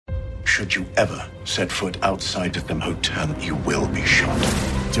Should you ever set foot outside of them hotel, you will be shot.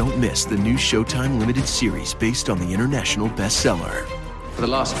 Don't miss the new Showtime limited series based on the international bestseller. For the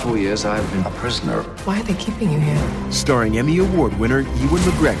last 4 years, I've been a prisoner. Why are they keeping you here? Starring Emmy Award winner Ewan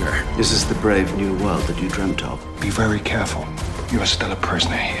McGregor. This is the brave new world that you dreamt of. Be very careful. You are still a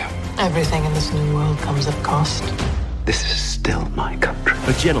prisoner here. Everything in this new world comes at cost. This is still my country.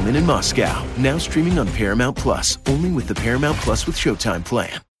 A Gentleman in Moscow, now streaming on Paramount Plus, only with the Paramount Plus with Showtime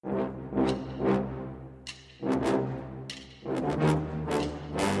plan.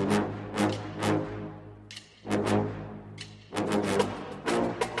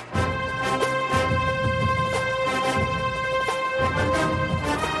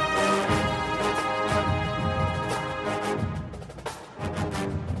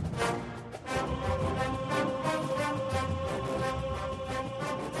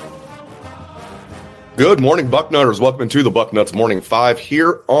 Good morning, Bucknutters. Welcome to the Bucknuts Morning 5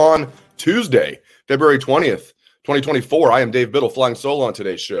 here on Tuesday, February 20th, 2024. I am Dave Biddle, flying solo on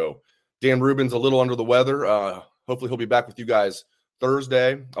today's show. Dan Rubin's a little under the weather. Hopefully he'll be back with you guys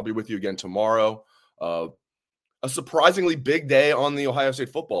Thursday. I'll be with you again tomorrow. A surprisingly big day on the Ohio State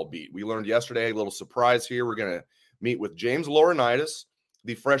football beat. We learned yesterday a little surprise here. We're going to meet with James Laurinaitis,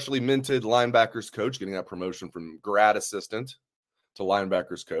 the freshly minted linebackers coach, getting that promotion from grad assistant to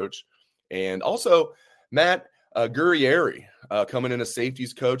linebackers coach. And also Matt Guerrieri coming in as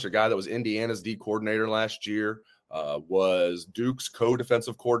safeties coach, a guy that was Indiana's D coordinator last year, was Duke's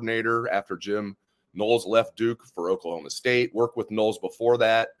co-defensive coordinator after Jim Knowles left Duke for Oklahoma State, worked with Knowles before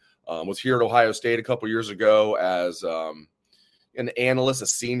that, was here at Ohio State a couple years ago as an analyst, a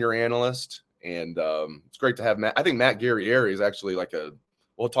senior analyst. And it's great to have Matt. I think Matt Guerrieri is actually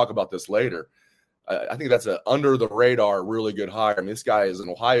we'll talk about this later. I think that's an under-the-radar, really good hire. I mean, this guy is an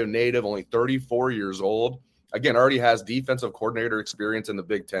Ohio native, only 34 years old. Again, already has defensive coordinator experience in the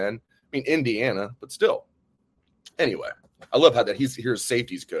Big Ten. I mean, Indiana, but still. Anyway, I love how that he's here as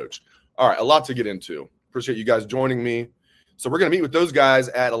safeties coach. All right, a lot to get into. Appreciate you guys joining me. So we're going to meet with those guys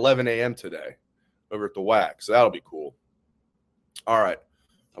at 11 a.m. today over at the WAC, so that'll be cool. All right,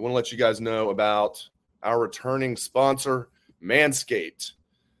 I want to let you guys know about our returning sponsor, Manscaped.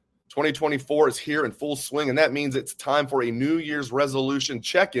 2024 is here in full swing, and that means it's time for a New Year's resolution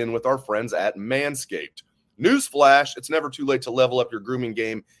check-in with our friends at Manscaped. Newsflash, it's never too late to level up your grooming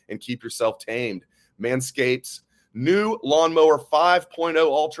game and keep yourself tamed. Manscaped's new Lawnmower 5.0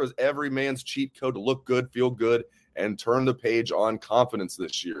 Ultra is every man's cheat code to look good, feel good, and turn the page on confidence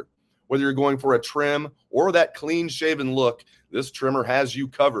this year. Whether you're going for a trim or that clean-shaven look, this trimmer has you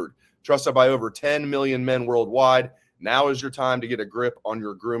covered. Trusted by over 10 million men worldwide, now is your time to get a grip on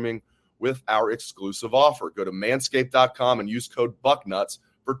your grooming with our exclusive offer. Go to manscaped.com and use code BUCKNUTS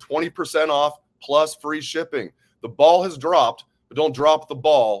for 20% off plus free shipping. The ball has dropped, but don't drop the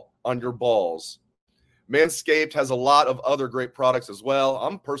ball on your balls. Manscaped has a lot of other great products as well.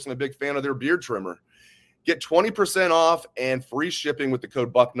 I'm personally a big fan of their beard trimmer. Get 20% off and free shipping with the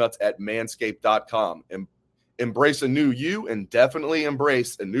code BUCKNUTS at manscaped.com. Embrace a new you and definitely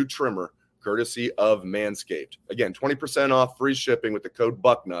embrace a new trimmer courtesy of Manscaped. Again, 20% off, free shipping with the code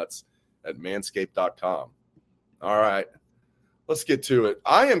BUCKNUTS at manscaped.com. All right, let's get to it.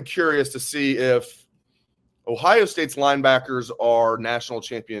 I am curious to see if Ohio State's linebackers are national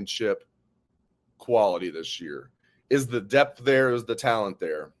championship quality this year. Is the depth there? Is the talent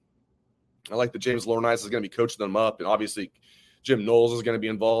there? I like that James Laurinaitis is going to be coaching them up, and obviously Jim Knowles is going to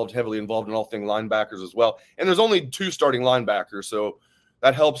be heavily involved in all things linebackers as well. And there's only 2 starting linebackers, so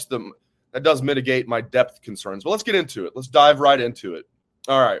that helps them. That does mitigate my depth concerns. But let's get into it. Let's dive right into it.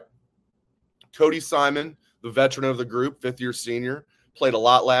 All right. Cody Simon, the veteran of the group, fifth-year senior, played a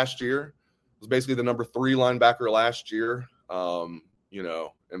lot last year. Was basically the number 3 linebacker last year. And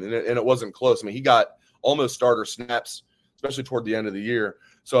it wasn't close. I mean, he got almost starter snaps, especially toward the end of the year.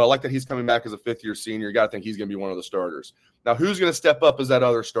 So I like that he's coming back as a fifth-year senior. You got to think he's going to be one of the starters. Now, who's going to step up as that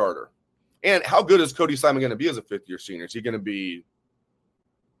other starter? And how good is Cody Simon going to be as a fifth-year senior? Is he going to be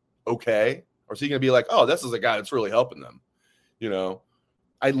okay? Or is he going to be like, oh, this is a guy that's really helping them?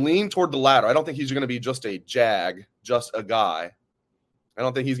 I lean toward the latter. I don't think he's going to be just a jag, just a guy. I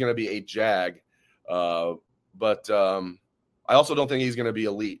don't think he's going to be a jag. But I also don't think he's going to be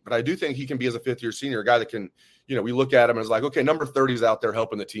elite. But I do think he can be, as a fifth-year senior, a guy that can, we look at him and it's like, okay, number 30 is out there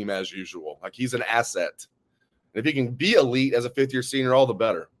helping the team as usual. Like, he's an asset. And if he can be elite as a fifth-year senior, all the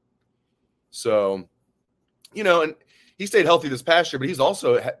better. So, and he stayed healthy this past year, but he's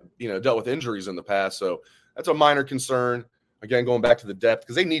also, dealt with injuries in the past. So that's a minor concern. Again, going back to the depth,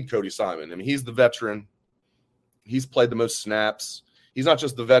 because they need Cody Simon. I mean, he's the veteran. He's played the most snaps. He's not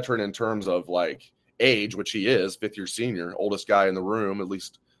just the veteran in terms of, age, which he is, fifth-year senior, oldest guy in the room, at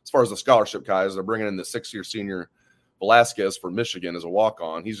least as far as the scholarship guys, they're bringing in the 6-year senior Velasquez for Michigan as a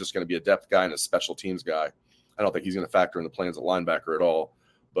walk-on. He's just going to be a depth guy and a special teams guy. I don't think he's going to factor in the plans at linebacker at all.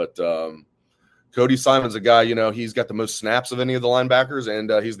 But Cody Simon's a guy, he's got the most snaps of any of the linebackers,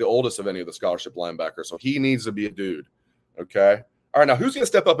 and he's the oldest of any of the scholarship linebackers. So he needs to be a dude. Okay. All right. Now, who's going to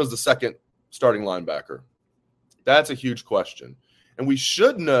step up as the second starting linebacker? That's a huge question. And we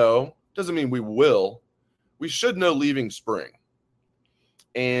should know, doesn't mean we will, we should know leaving spring.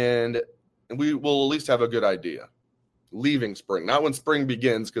 And we will at least have a good idea. Leaving spring, not when spring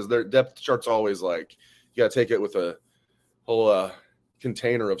begins, because their depth chart's always like, you got to take it with a whole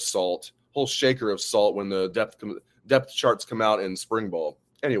container of salt, whole shaker of salt when the depth charts come out in spring ball.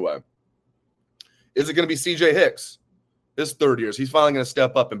 Anyway, is it going to be CJ Hicks? His third year. He's finally going to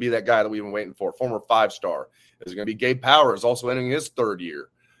step up and be that guy that we've been waiting for, former 5-star. Is it going to be Gabe Powers, also entering his third year,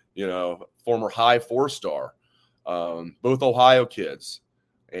 former high 4-star, both Ohio kids,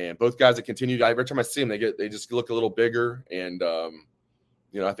 and both guys that continue. Every time I see them, they just look a little bigger. And,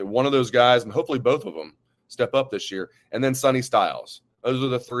 I think one of those guys, and hopefully both of them, step up this year. And then Sonny Styles. Those are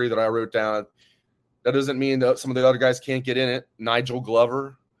the three that I wrote down. That doesn't mean that some of the other guys can't get in it. Nigel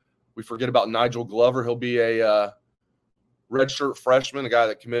Glover. We forget about Nigel Glover. He'll be a redshirt freshman, a guy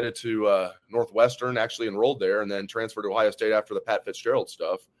that committed to Northwestern, actually enrolled there, and then transferred to Ohio State after the Pat Fitzgerald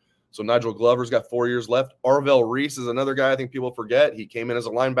stuff. So Nigel Glover's got 4 years left. Arvell Reese is another guy I think people forget. He came in as a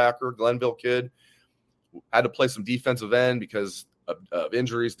linebacker, Glenville kid, had to play some defensive end because of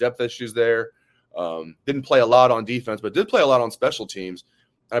injuries, depth issues there. Didn't play a lot on defense, but did play a lot on special teams.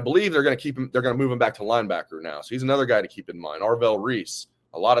 And I believe they're going to keep him. They're going to move him back to linebacker now. So he's another guy to keep in mind. Arvell Reese,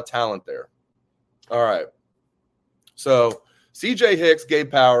 a lot of talent there. All right. So CJ Hicks,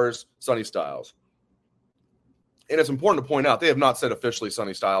 Gabe Powers, Sonny Styles. And it's important to point out, they have not said officially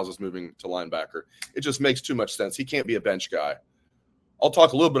Sonny Styles is moving to linebacker. It just makes too much sense. He can't be a bench guy. I'll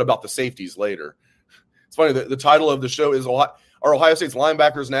talk a little bit about the safeties later. It's funny, the title of the show is Are Ohio State's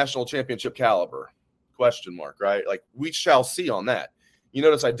linebackers national championship caliber? Question mark, right? Like, we shall see on that. You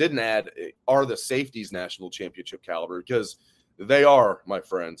notice I didn't add, are the safeties national championship caliber? Because they are, my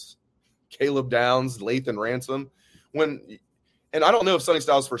friends. Caleb Downs, Lathan Ransom. And I don't know if Sonny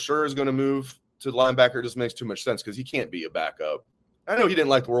Styles for sure is going to move to linebacker. It just makes too much sense because he can't be a backup. I know he didn't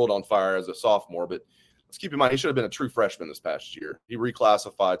light the world on fire as a sophomore, but let's keep in mind he should have been a true freshman this past year. He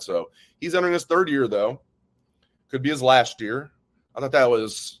reclassified, so he's entering his third year, though. Could be his last year. I thought that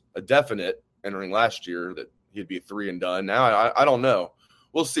was a definite entering last year that he'd be 3 and done. Now I don't know.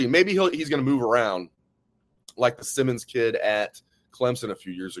 We'll see. Maybe he's going to move around like the Simmons kid at Clemson a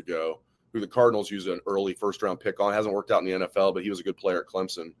few years ago, who the Cardinals used an early first-round pick on. Hasn't worked out in the NFL, but he was a good player at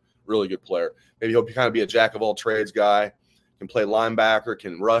Clemson, really good player. Maybe he'll kind of be a jack-of-all-trades guy, can play linebacker,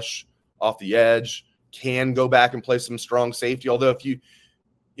 can rush off the edge, can go back and play some strong safety. Although if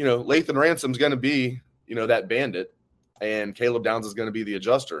Lathan Ransom's going to be, that bandit, and Caleb Downs is going to be the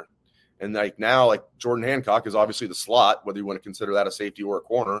adjuster. And now Jordan Hancock is obviously the slot, whether you want to consider that a safety or a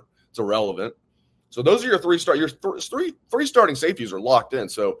corner, it's irrelevant. So those are your three starting safeties are locked in.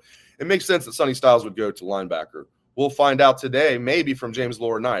 So it makes sense that Sonny Styles would go to linebacker. We'll find out today, maybe from James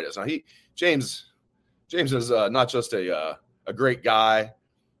Laurinaitis. Now James is not just a great guy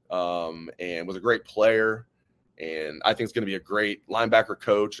and was a great player, and I think it's going to be a great linebacker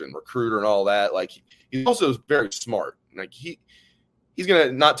coach and recruiter and all that. Like, he's also very smart. Like, he's going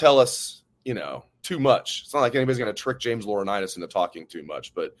to not tell us, too much. It's not like anybody's going to trick James Laurinaitis into talking too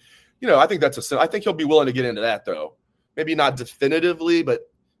much, but I think I think he'll be willing to get into that, though. Maybe not definitively, but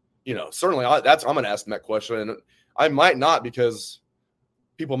certainly I'm going to ask him that question, and I might not because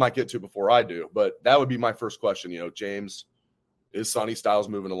people might get to it before I do. But that would be my first question. James, is Sonny Styles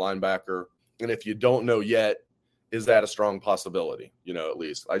moving to linebacker? And if you don't know yet, is that a strong possibility? At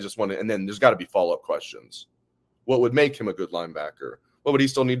least I just want to. And then there's got to be follow-up questions. What would make him a good linebacker? What would he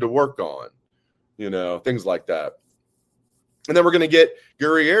still need to work on? Things like that. And then we're going to get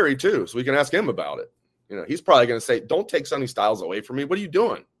Guerrieri too, so we can ask him about it. He's probably going to say, "Don't take Sonny Styles away from me. What are you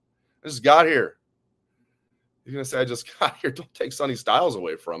doing? I just got here." He's going to say, "I just got here. Don't take Sonny Styles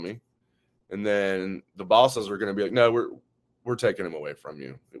away from me." And then the bosses are going to be like, "No, we're taking him away from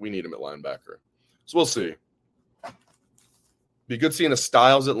you. We need him at linebacker." So we'll see. Be good seeing a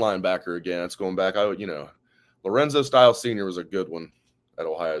Styles at linebacker again. It's going back. Lorenzo Styles Sr. was a good one at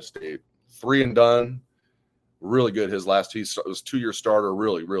Ohio State. 3 and done. Really good. His last he was 2-year starter.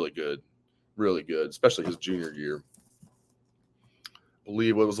 Really, really good. Really good, especially his junior year. I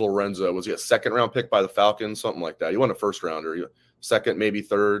believe what was Lorenzo? Was he a second-round pick by the Falcons? Something like that. He wasn't a first-rounder. Second, maybe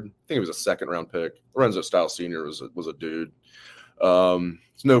therd. I think he was a second-round pick. Lorenzo Styles Sr. was a dude.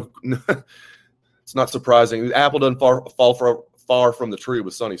 It's not surprising. Apple doesn't fall far from the tree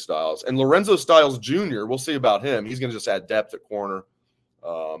with Sonny Styles. And Lorenzo Styles Jr., we'll see about him. He's going to just add depth at corner,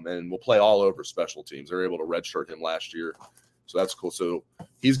 and will play all over special teams. They were able to redshirt him last year, so that's cool. So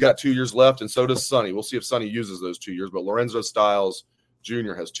he's got 2 years left, and so does Sonny. We'll see if Sonny uses those 2 years, but Lorenzo Styles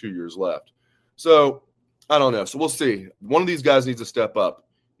Jr. has 2 years left. So I don't know. So we'll see. One of these guys needs to step up,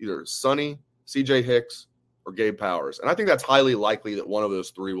 either Sonny, CJ Hicks, or Gabe Powers. And I think that's highly likely that one of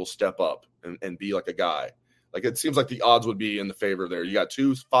those three will step up and be like a guy. Like, it seems like the odds would be in the favor there. You got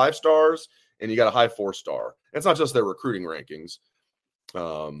 2 5-stars and you got a high 4-star. It's not just their recruiting rankings.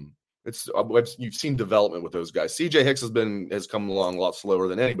 You've seen development with those guys. CJ Hicks has come along a lot slower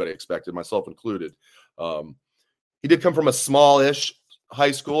than anybody expected, myself included. He did come from a smallish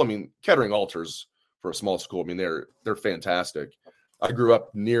high school. I mean, Kettering Altars for a small school, I mean, they're fantastic. I grew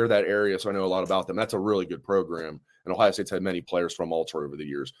up near that area, so I know a lot about them. That's a really good program. And Ohio State's had many players from Altar over the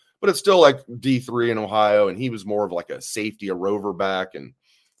years. But it's still like D3 in Ohio, and he was more of like a safety, a rover back, and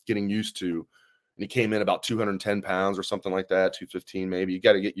getting used to. And he came in about 210 pounds or something like that, 215 maybe. You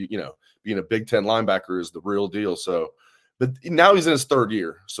got to get, being a Big Ten linebacker is the real deal. So, but now he's in his 3rd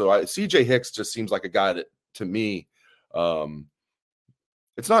year. So CJ Hicks just seems like a guy that, to me,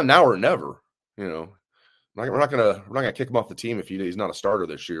 it's not now or never, We're not gonna kick him off the team if he's not a starter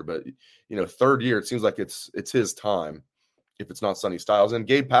this year. But 3rd year, it seems like it's his time. If it's not Sonny Styles, and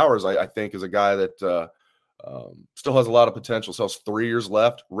Gabe Powers, I think, is a guy that still has a lot of potential. So has 3 years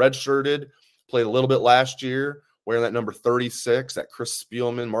left. Redshirted, played a little bit last year, wearing that number 36. That Chris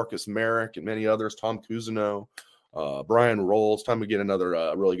Spielman, Marcus Merrick, and many others. Tom Cousineau, Brian Rolls. Time to get another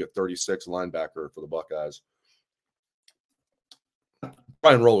really good 36 linebacker for the Buckeyes.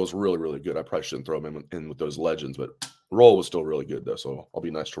 Brian Roll was really, really good. I probably shouldn't throw him in with those legends, but Roll was still really good, though. So I'll be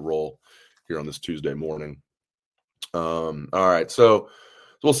nice to Roll here on this Tuesday morning. All right, so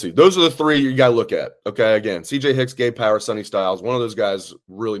we'll see. Those are the 3 you got to look at. Okay, again, CJ Hicks, Gabe Powers, Sonny Styles. One of those guys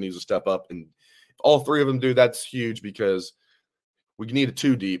really needs to step up, and if all 3 of them do, that's huge because we need a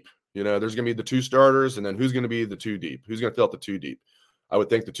 2 deep. There's going to be the 2 starters, and then who's going to be the 2 deep? Who's going to fill out the 2 deep? I would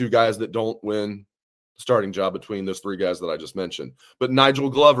think the 2 guys that don't win starting job between those 3 guys that I just mentioned. But Nigel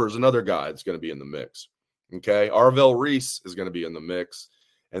Glover is another guy that's going to be in the mix. Okay. Arvell Reese is going to be in the mix.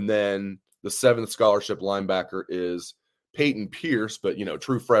 And then the 7th scholarship linebacker is Peyton Pierce, but,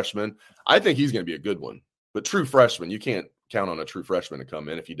 true freshman. I think he's going to be a good one. But true freshman, you can't count on a true freshman to come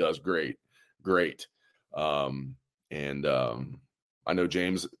in. If he does, great. I know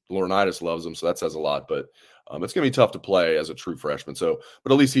James Laurinaitis loves him, so that says a lot. But it's going to be tough to play as a true freshman.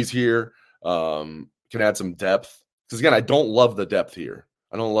 But at least he's here. Can add some depth. Because, again, I don't love the depth here.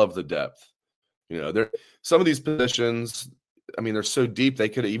 I don't love the depth. Some of these positions, I mean, they're so deep they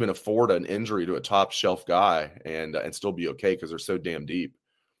could even afford an injury to a top shelf guy and still be okay because they're so damn deep.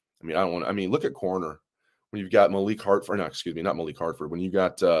 I mean, look at corner. When you've got Malik Hartford, not Malik Hartford. When you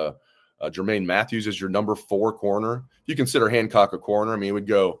got Jermaine Matthews as your number 4 corner, you consider Hancock a corner. I mean, it would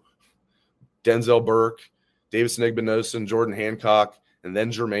go Denzel Burke, Davidson Igbinosun, Jordan Hancock, and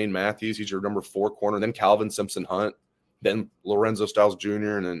then Jermaine Matthews, he's your number 4 corner. Then Calvin Simpson Hunt, then Lorenzo Styles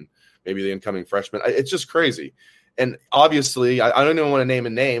Jr., and then maybe the incoming freshman. It's just crazy. And obviously, I don't even want to name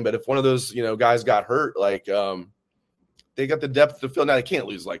a name, but if one of those guys got hurt, like they got the depth to fill. Now they can't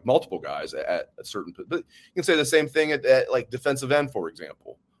lose like multiple guys at a certain. But you can say the same thing at like defensive end, for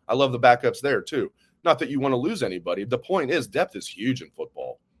example. I love the backups there too. Not that you want to lose anybody. The point is, depth is huge in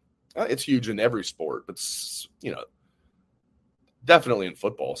football. It's huge in every sport, but definitely in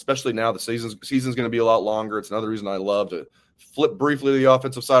football, especially now the season's going to be a lot longer. It's another reason I love to flip briefly to the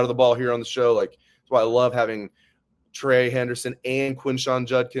offensive side of the ball here on the show. Like, that's why I love having Trey Henderson and Quinshon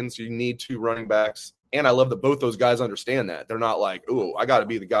Judkins. You need 2 running backs. And I love that both those guys understand that. They're not like, oh, I got to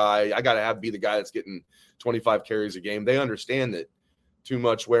be the guy. I got to be the guy that's getting 25 carries a game. They understand that too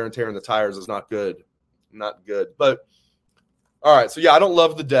much wear and tear in the tires is not good. Not good. But, all right. So, yeah, I don't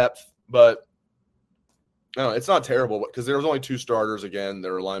love the depth, but no, it's not terrible because there was only 2 starters again.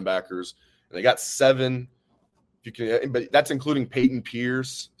 There are linebackers, and they got 7. But that's including Peyton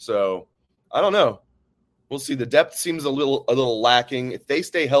Pierce. So I don't know. We'll see. The depth seems a little lacking. If they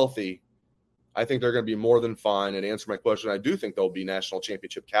stay healthy, I think they're going to be more than fine. And to answer my question, I do think they'll be national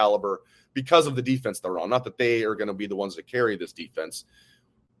championship caliber because of the defense they're on. Not that they are going to be the ones that carry this defense.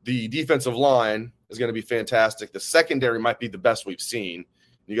 The defensive line is going to be fantastic. The secondary might be the best we've seen.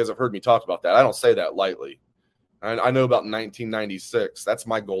 You guys have heard me talk about that. I don't say that lightly. I know about 1996. That's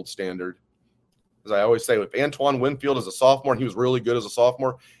my gold standard. As I always say, if Antoine Winfield is a sophomore, and he was really good as a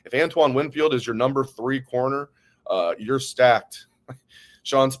sophomore, if Antoine Winfield is your number 3 corner, you're stacked.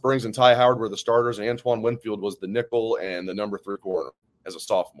 Sean Springs and Ty Howard were the starters, and Antoine Winfield was the nickel and the number 3 corner as a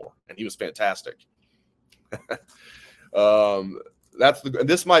sophomore, and he was fantastic.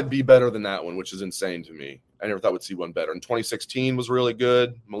 This might be better than that one, which is insane to me. I never thought we'd see one better. In 2016 was really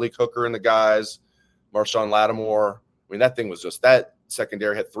good. Malik Hooker and the guys, Marshawn Lattimore. I mean, that thing was just that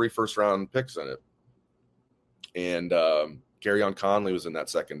secondary had 3 first-round picks in it. And Garyon Conley was in that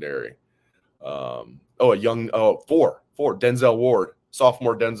secondary. Four. Denzel Ward,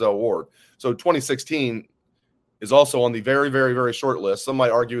 sophomore Denzel Ward. So 2016 is also on the very, very, very short list. Some might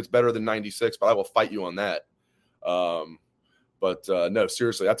argue it's better than 96, but I will fight you on that. No,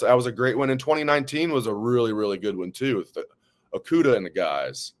 seriously, that was a great one. And 2019 was a really, really good one too, with Okudah and the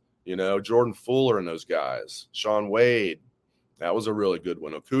guys, Jordan Fuller and those guys, Sean Wade. That was a really good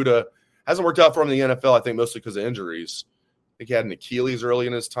one. Okudah hasn't worked out for him in the NFL, I think, mostly because of injuries. I think he had an Achilles early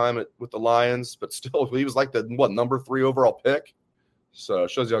in his time with the Lions, but still, he was like the number 3 overall pick. So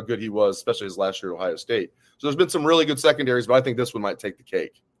it shows you how good he was, especially his last year at Ohio State. So there's been some really good secondaries, but I think this one might take the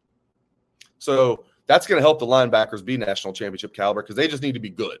cake. So that's going to help the linebackers be national championship caliber because they just need to be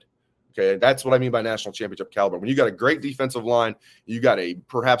good. Okay, that's what I mean by national championship caliber. When you got a great defensive line, you got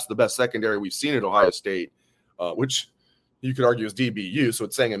perhaps the best secondary we've seen at Ohio State, which you could argue is DBU, so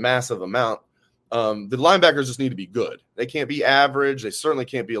it's saying a massive amount. The linebackers just need to be good. They can't be average. They certainly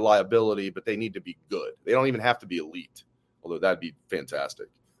can't be a liability, but they need to be good. They don't even have to be elite, although that'd be fantastic.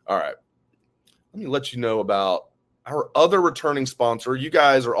 All right, let me let you know about our other returning sponsor. You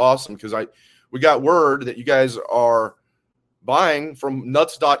guys are awesome because we got word that you guys are buying from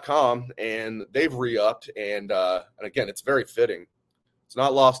nuts.com and they've re-upped. And again, it's very fitting. It's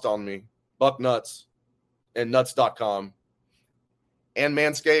not lost on me. Buck Nuts and nuts.com and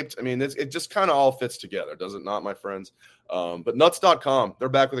Manscaped. I mean, it just kind of all fits together, does it not, my friends? But nuts.com, they're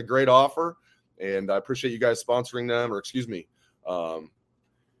back with a great offer. And I appreciate you guys sponsoring them,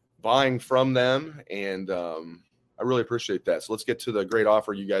 buying from them. And I really appreciate that. So let's get to the great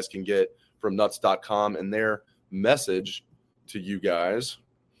offer you guys can get from nuts.com and their message to you guys.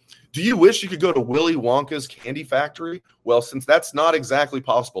 Do you wish you could go to Willy Wonka's Candy Factory? Well, since that's not exactly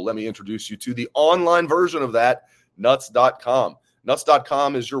possible, let me introduce you to the online version of that, nuts.com.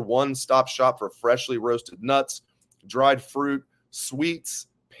 Nuts.com is your one-stop shop for freshly roasted nuts, dried fruit, sweets,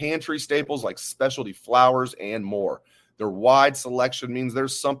 pantry staples like specialty flours, and more. Their wide selection means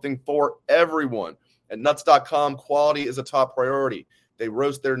there's something for everyone. At nuts.com, quality is a top priority. They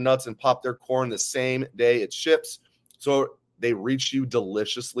roast their nuts and pop their corn the same day it ships, so they reach you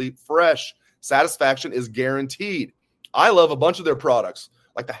deliciously fresh. Satisfaction is guaranteed. I love a bunch of their products,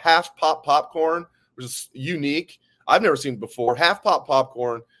 like the half pop popcorn, which is unique. I've never seen it before. Half pop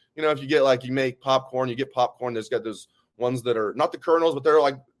popcorn. If you make popcorn, you get popcorn that's got those ones that are not the kernels, but they're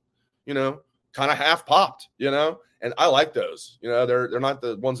like, kind of half popped, and I like those. They're not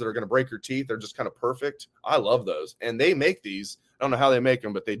the ones that are going to break your teeth. They're just kind of perfect. I love those. And they make these. I don't know how they make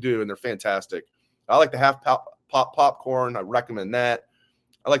them, but they do, and they're fantastic. I like the half pop popcorn. I recommend that.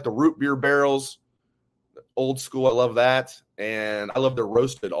 I like the root beer barrels, old school. I love that. And I love their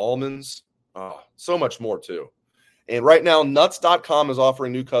roasted almonds. Oh, so much more too. And right now, nuts.com is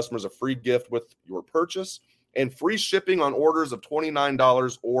offering new customers a free gift with your purchase and free shipping on orders of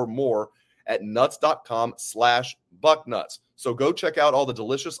 $29 or more at nuts.com/bucknuts. So go check out all the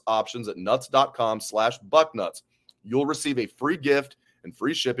delicious options at nuts.com/bucknuts. You'll receive a free gift and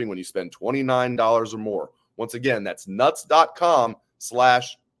free shipping when you spend $29 or more. Once again, that's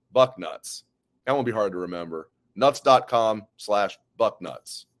nuts.com/bucknuts. That won't be hard to remember.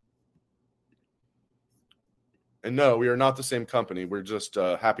 Nuts.com/bucknuts. And no, we are not the same company. We're just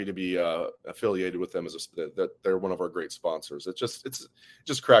happy to be affiliated with them that they're one of our great sponsors. It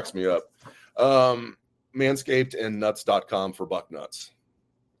just cracks me up. Manscaped and nuts.com for Bucknuts.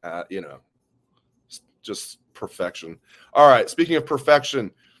 Just perfection. All right. Speaking of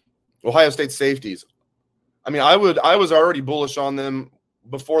perfection, Ohio State safeties. I mean, I was already bullish on them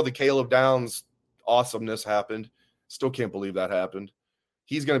before the Caleb Downs awesomeness happened. Still can't believe that happened.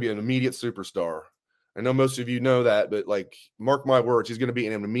 He's going to be an immediate superstar. I know most of you know that, but mark my words, he's going to be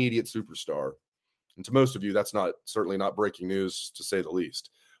an immediate superstar. And to most of you, that's certainly not breaking news, to say the least.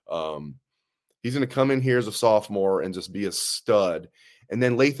 He's going to come in here as a sophomore and just be a stud. And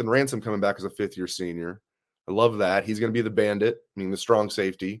then Lathan Ransom coming back as a fifth-year senior. I love that. He's going to be the bandit, the strong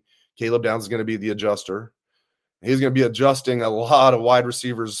safety. Caleb Downs is going to be the adjuster. He's going to be adjusting a lot of wide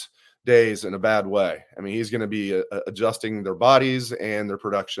receivers' days in a bad way. He's going to be adjusting their bodies and their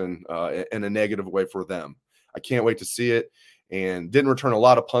production in a negative way for them. I can't wait to see it. And didn't return a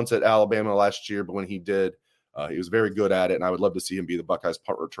lot of punts at Alabama last year, but when he did, he was very good at it, and I would love to see him be the Buckeyes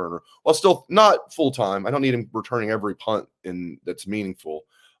punt returner. Well, still not full-time. I don't need him returning every punt that's meaningful.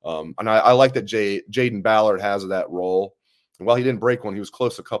 And I like that Jaden Ballard has that role. And while he didn't break one, he was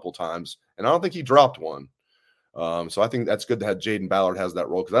close a couple times. And I don't think he dropped one. So I think that's good that Jaden Ballard has that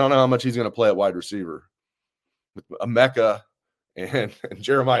role, because I don't know how much he's going to play at wide receiver with Emeka and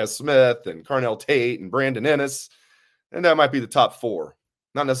Jeremiah Smith and Carnell Tate and Brandon Ennis. And that might be the top four.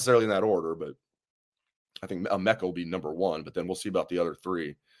 Not necessarily in that order, but I think Emeka will be number one, but then we'll see about the other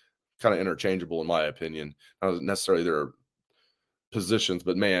three. Kind of interchangeable in my opinion. Not necessarily their positions,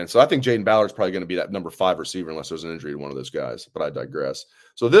 but man. So I think Jaden Ballard's probably going to be that number 5 receiver unless there's an injury to one of those guys, but I digress.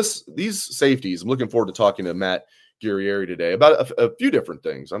 So these safeties, I'm looking forward to talking to Matt Guerrieri today about a few different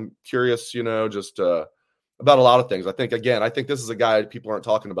things. I'm curious, just about a lot of things. I think this is a guy people aren't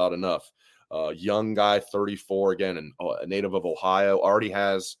talking about enough. Young guy, 34, again, and a native of Ohio, already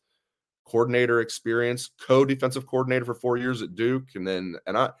has coordinator experience, co-defensive coordinator for 4 years at Duke. And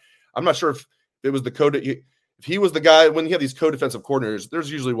I'm not sure if it was if he was the guy when you have these co-defensive coordinators,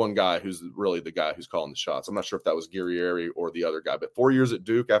 there's usually one guy who's really the guy who's calling the shots. I'm not sure if that was Guerrieri or the other guy, but 4 years at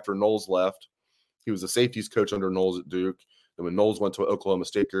Duke after Knowles left. He was the safeties coach under Knowles at Duke. And when Knowles went to Oklahoma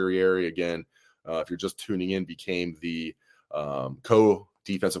State, Guerrieri, again, if you're just tuning in, became the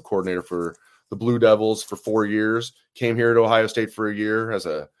co-defensive coordinator for the Blue Devils for 4 years. Came here to Ohio State for a year as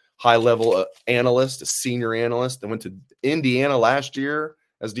a high-level analyst, a senior analyst, and went to Indiana last year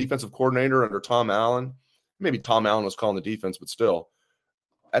as defensive coordinator under Tom Allen. Maybe Tom Allen was calling the defense, but still,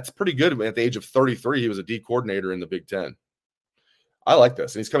 that's pretty good. At the age of 33, he was a D coordinator in the Big Ten. I like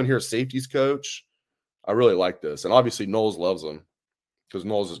this. And he's coming here as safeties coach. I really like this. And obviously, Knowles loves him because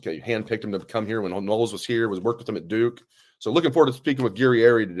Knowles handpicked him to come here when Knowles was here, worked with him at Duke. So looking forward to speaking with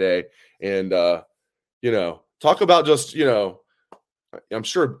Guerrieri today and, talk about just, I'm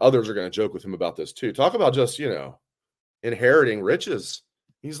sure others are going to joke with him about this too. Talk about just, inheriting riches.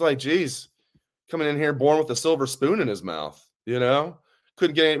 He's like, geez, coming in here born with a silver spoon in his mouth,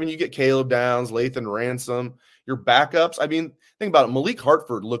 couldn't get any. You get Caleb Downs, Lathan Ransom, your backups. I mean, think about it. Malik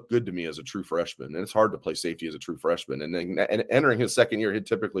Hartford looked good to me as a true freshman, and it's hard to play safety as a true freshman. And then entering his second year, he'd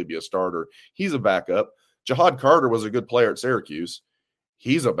typically be a starter. He's a backup. Jahad Carter was a good player at Syracuse.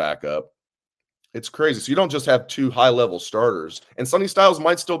 He's a backup. It's crazy. So you don't just have 2 high-level starters. And Sonny Styles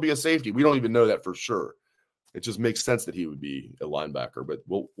might still be a safety. We don't even know that for sure. It just makes sense that he would be a linebacker. But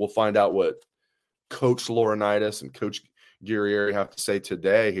we'll find out what Coach Laurinaitis and Coach Guerrieri have to say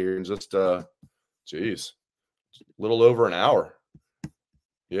today here in just, a little over an hour.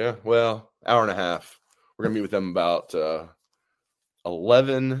 Yeah, well, hour and a half. We're going to meet with them about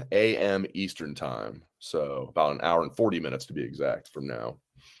 11 a.m. Eastern time. So about an hour and 40 minutes to be exact from now.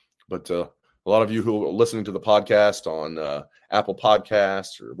 But a lot of you who are listening to the podcast on Apple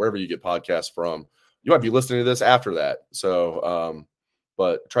Podcasts or wherever you get podcasts from, you might be listening to this after that. So,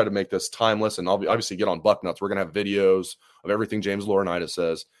 but try to make this timeless, and I'll obviously get on Bucknuts. We're going to have videos of everything James Laurinaitis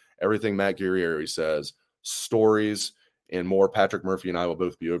says, everything Matt Guerrieri says, stories, and more. Patrick Murphy and I will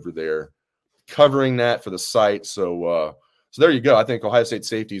both be over there covering that for the site. So there you go. I think Ohio State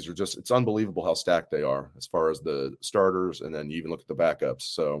safeties are it's unbelievable how stacked they are as far as the starters, and then you even look at the backups.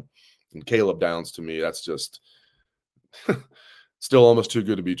 So, and Caleb Downs, to me, that's just still almost too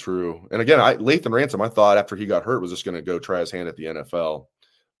good to be true. And again, Lathan Ransom, I thought after he got hurt was just going to go try his hand at the NFL.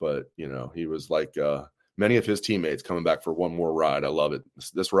 But, he was like many of his teammates coming back for one more ride. I love it.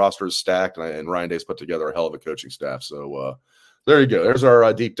 This roster is stacked, and Ryan Day's put together a hell of a coaching staff. So there you go. There's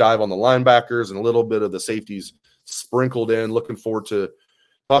our deep dive on the linebackers and a little bit of the safeties sprinkled in. Looking forward to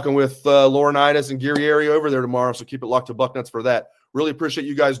talking with Laurinaitis and Guerrieri over there tomorrow. So keep it locked to Bucknuts for that. Really appreciate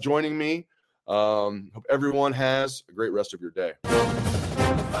you guys joining me. Hope everyone has a great rest of your day.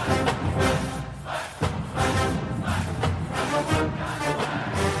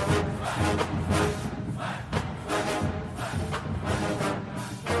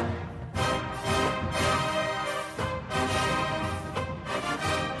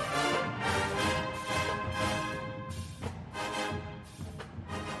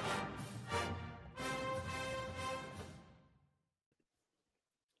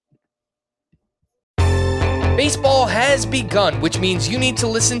 Baseball has begun, which means you need to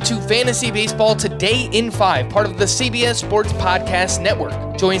listen to Fantasy Baseball Today in 5, part of the CBS Sports Podcast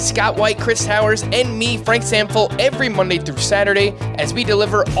Network. Join Scott White, Chris Towers, and me, Frank Samfel, every Monday through Saturday as we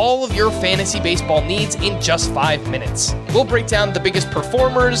deliver all of your fantasy baseball needs in just 5 minutes. We'll break down the biggest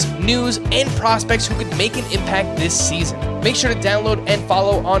performers, news, and prospects who could make an impact this season. Make sure to download and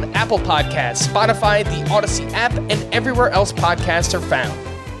follow on Apple Podcasts, Spotify, the Odyssey app, and everywhere else podcasts are found.